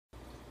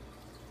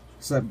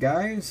What's up,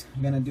 guys?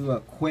 I'm gonna do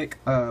a quick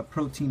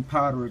protein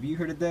powder review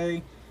here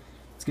today.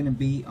 It's gonna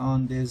be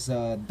on this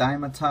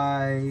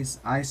Dymatize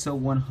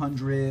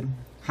ISO-100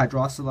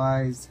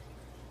 hydrolyzed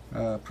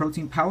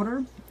protein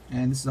powder,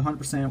 and this is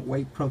 100%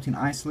 whey protein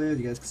isolate.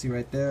 You guys can see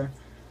right there,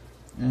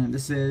 and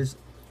this is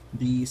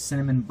the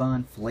cinnamon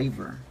bun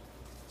flavor.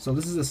 So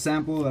this is a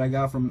sample that I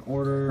got from an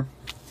order.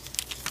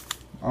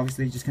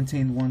 Obviously, it just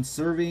contained one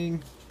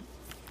serving,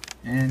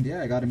 and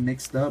yeah, I got it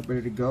mixed up,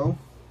 ready to go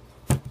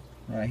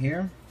right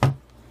here.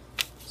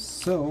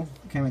 So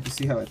can't wait to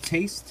see how it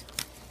tastes.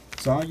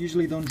 So I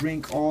usually don't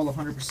drink all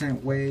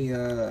 100%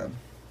 whey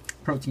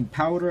protein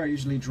powder. I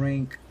usually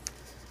drink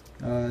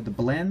the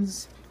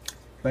blends.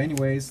 But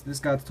anyways, this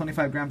got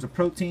 25 grams of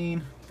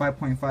protein,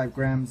 5.5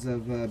 grams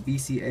of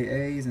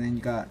BCAAs, and then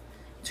you got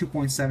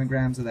 2.7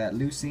 grams of that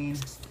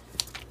leucine,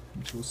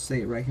 which we'll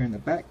say it right here in the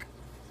back.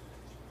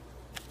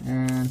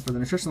 And for the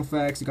nutritional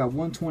facts, you got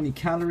 120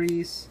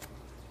 calories,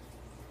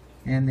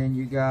 and then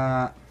you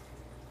got,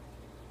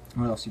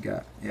 what else you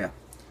got? Yeah,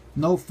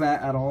 no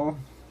fat at all,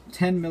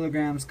 10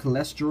 milligrams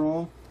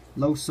cholesterol,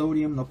 low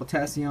sodium, no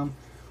potassium,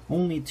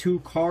 only 2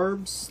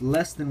 carbs,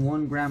 less than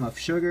 1 gram of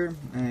sugar,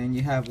 and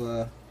you have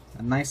a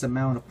nice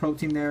amount of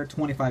protein there,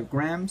 25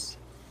 grams,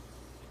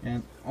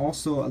 and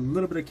also a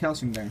little bit of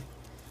calcium there.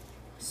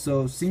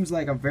 So seems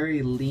like a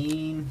very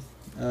lean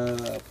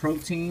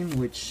protein,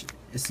 which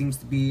it seems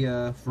to be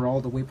for all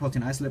the whey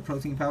protein isolate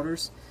protein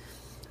powders.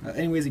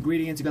 Anyways,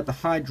 ingredients, you got the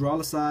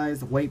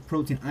hydrolyzed whey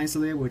protein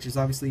isolate, which is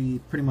obviously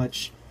pretty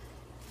much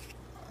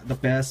the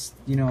best,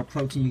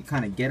 protein you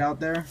kind of get out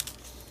there.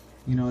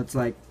 It's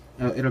like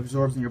it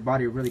absorbs in your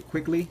body really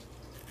quickly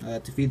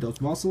to feed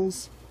those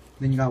muscles.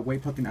 Then you got whey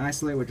protein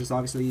isolate, which is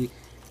obviously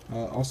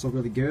also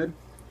really good.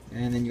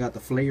 And then you got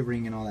the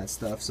flavoring and all that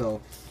stuff.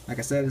 So like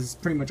I said, this is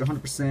pretty much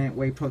 100%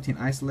 whey protein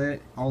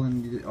isolate, all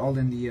in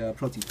the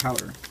protein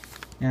powder.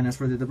 And as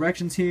for the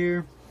directions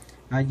here,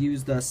 I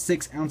used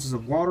 6 ounces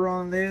of water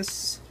on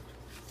this.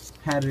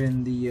 Had it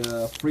in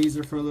the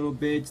freezer for a little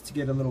bit just to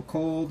get a little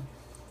cold.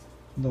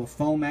 A little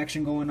foam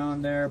action going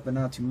on there, but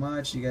not too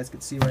much. You guys can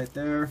see right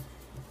there.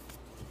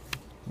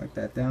 Wipe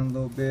that down a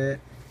little bit.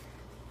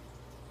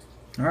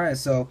 Alright,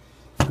 so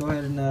go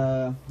ahead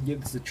and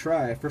give this a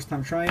try. First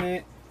time trying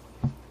it.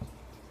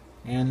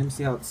 And let me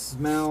see how it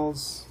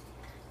smells.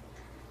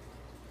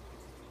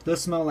 It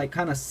does smell like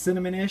kind of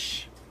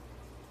cinnamonish.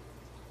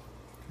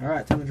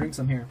 Alright, time to drink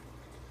some here.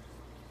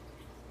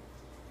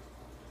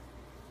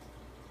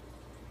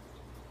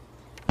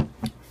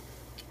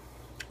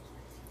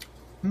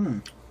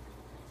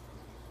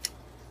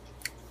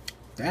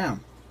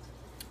 Damn.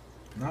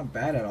 Not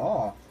bad at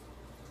all.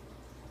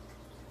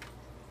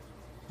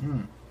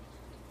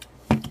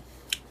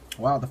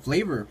 Wow, the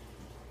flavor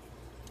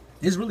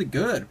is really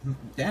good.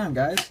 Damn,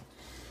 guys.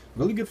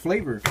 Really good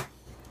flavor.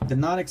 Did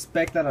not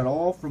expect that at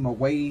all from a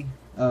whey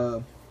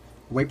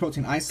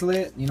protein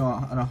isolate, an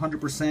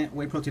 100%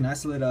 whey protein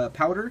isolate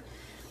powder,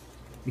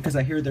 because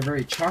I hear they're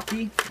very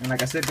chalky, and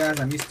like I said, guys,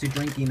 I'm used to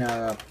drinking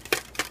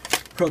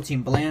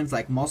protein blends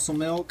like Muscle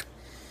Milk.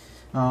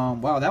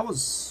 Wow, that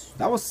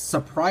was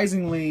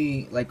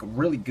surprisingly like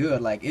really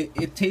good. Like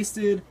it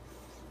tasted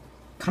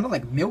kind of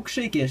like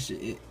milkshake-ish.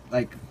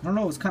 Like, I don't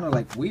know, it was kind of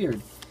like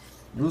weird.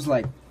 It was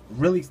like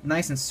really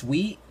nice and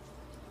sweet,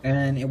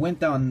 and it went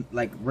down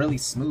like really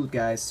smooth,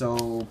 guys.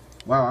 So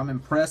wow, I'm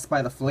impressed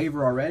by the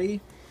flavor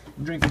already.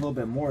 I'm drinking a little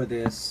bit more of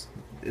this.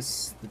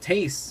 The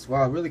taste,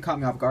 wow, it really caught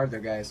me off guard there,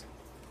 guys.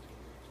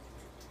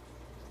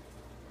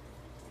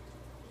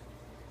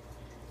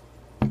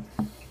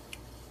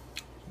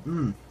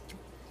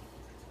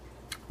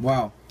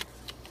 Wow.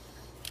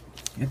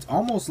 It's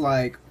almost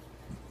like,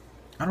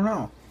 I don't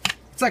know,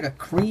 it's like a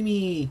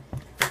creamy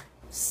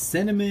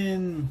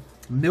cinnamon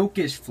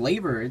milkish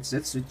flavor.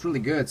 It's really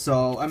good.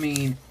 So I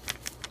mean,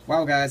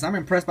 wow, guys, I'm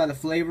impressed by the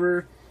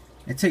flavor.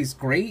 It tastes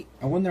great.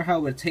 I wonder how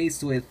it would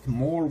taste with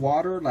more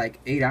water, like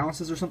 8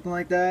 ounces or something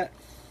like that.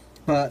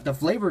 But the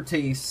flavor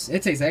tastes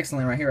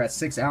excellent right here at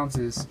 6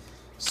 ounces.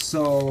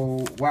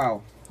 So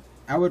wow,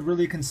 I would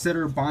really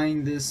consider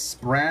buying this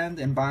brand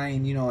and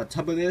buying, a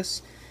tub of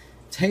this.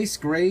 Tastes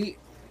great,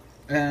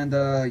 and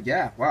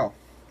yeah, wow,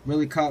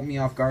 really caught me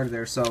off guard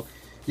there. So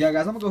yeah,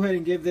 guys, I'm gonna go ahead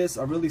and give this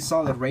a really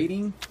solid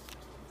rating.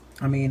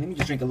 I mean, let me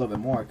just drink a little bit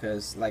more,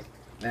 because like,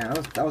 man,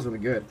 that was really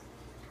good.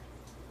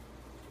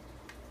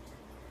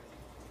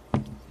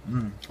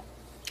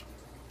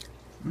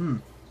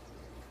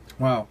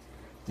 Wow,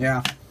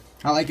 yeah,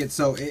 I like it.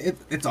 So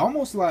it's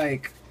almost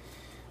like,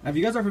 if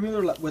you guys are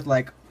familiar with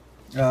like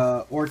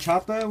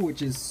horchata,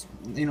 which is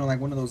like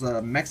one of those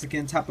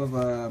Mexican type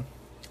of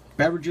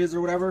beverages or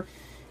whatever.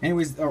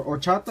 Anyways,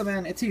 horchata,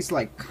 man, it tastes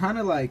like kind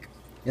of like,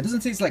 it doesn't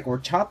taste like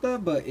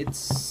horchata, but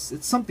it's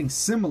something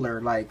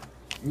similar. Like,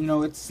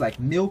 it's like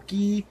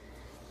milky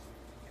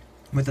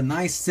with a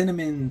nice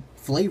cinnamon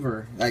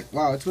flavor. Like,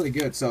 wow, it's really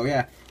good. So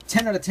yeah,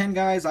 10 out of 10,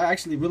 guys. I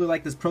actually really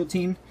like this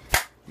protein,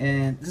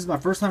 and this is my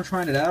first time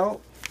trying it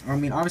out. I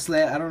mean,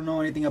 obviously, I don't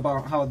know anything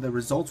about how the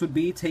results would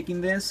be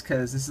taking this,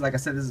 because this is, like I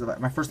said, this is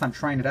my first time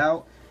trying it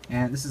out,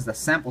 and this is the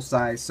sample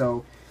size.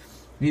 So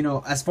You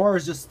know, as far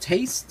as just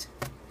taste,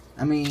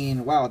 I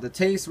mean, wow, the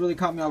taste really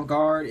caught me off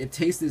guard. It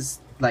tastes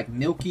like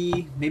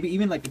milky, maybe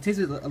even like it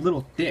tasted a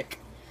little thick.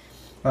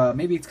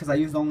 Maybe it's because I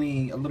used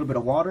only a little bit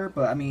of water,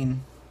 but I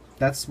mean,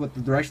 that's what the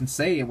directions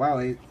say. Wow,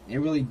 it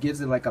really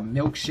gives it like a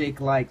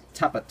milkshake-like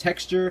type of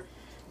texture,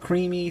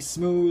 creamy,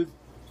 smooth,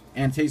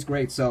 and tastes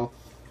great. So,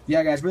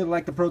 yeah, guys, really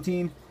like the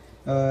protein.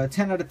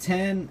 10 out of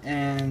 10,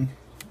 and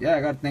yeah,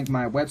 I gotta thank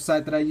my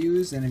website that I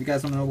use. And if you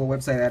guys don't know what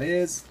website that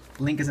is,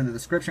 link is in the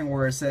description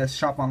where it says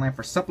shop online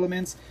for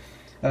supplements.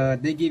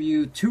 They give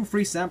you 2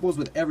 free samples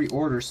with every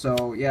order.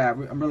 So yeah,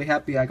 I'm really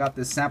happy I got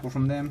this sample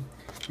from them,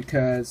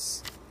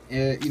 because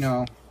you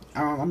know,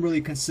 I'm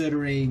really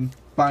considering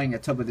buying a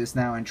tub of this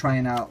now and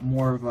trying out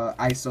more of a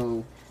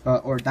ISO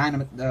or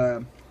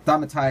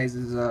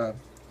Dymatize's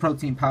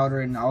protein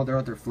powder and all their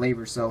other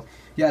flavors. So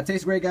yeah, it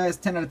tastes great, guys.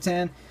 10 out of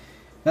 10.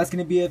 That's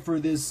gonna be it for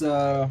this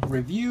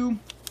review.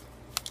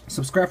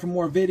 Subscribe for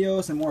more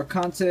videos and more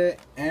content,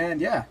 and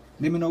yeah,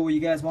 let me know what you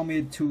guys want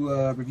me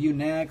to review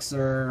next,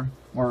 or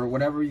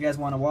whatever you guys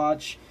want to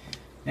watch.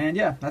 And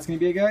yeah, that's gonna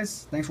be it,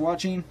 guys. Thanks for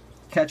watching.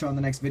 Catch you on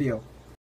the next video.